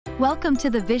Welcome to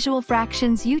the Visual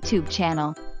Fractions YouTube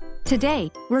channel.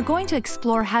 Today, we're going to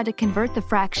explore how to convert the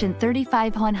fraction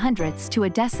 35/100ths to a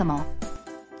decimal.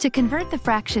 To convert the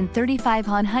fraction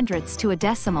 35/100ths to a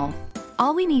decimal,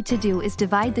 all we need to do is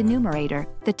divide the numerator,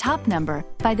 the top number,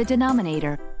 by the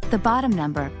denominator, the bottom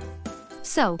number.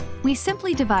 So, we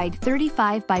simply divide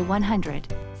 35 by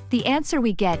 100. The answer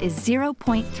we get is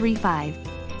 0.35.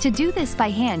 To do this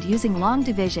by hand using long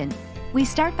division, we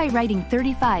start by writing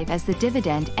 35 as the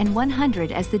dividend and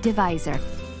 100 as the divisor.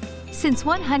 Since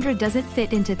 100 doesn't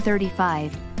fit into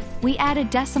 35, we add a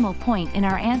decimal point in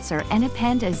our answer and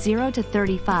append a 0 to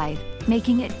 35,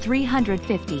 making it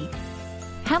 350.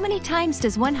 How many times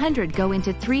does 100 go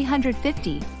into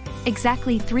 350?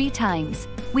 Exactly 3 times.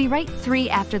 We write 3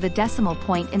 after the decimal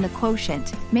point in the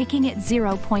quotient, making it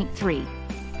 0.3.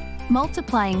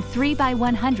 Multiplying 3 by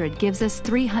 100 gives us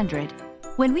 300.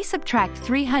 When we subtract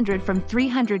 300 from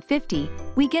 350,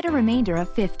 we get a remainder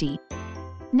of 50.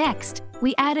 Next,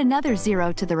 we add another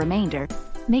 0 to the remainder,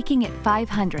 making it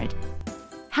 500.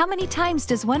 How many times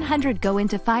does 100 go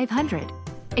into 500?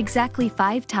 Exactly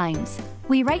 5 times.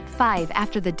 We write 5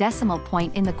 after the decimal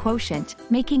point in the quotient,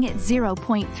 making it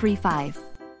 0.35.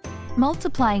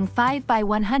 Multiplying 5 by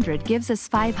 100 gives us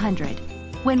 500.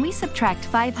 When we subtract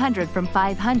 500 from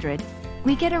 500,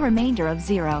 we get a remainder of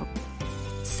 0.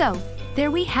 So, there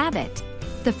we have it.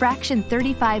 The fraction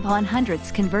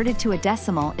 35/100ths converted to a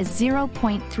decimal is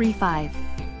 0.35.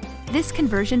 This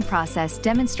conversion process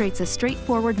demonstrates a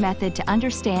straightforward method to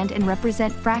understand and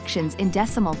represent fractions in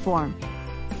decimal form.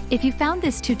 If you found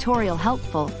this tutorial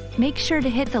helpful, make sure to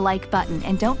hit the like button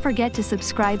and don't forget to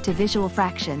subscribe to Visual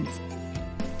Fractions.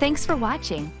 Thanks for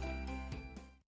watching.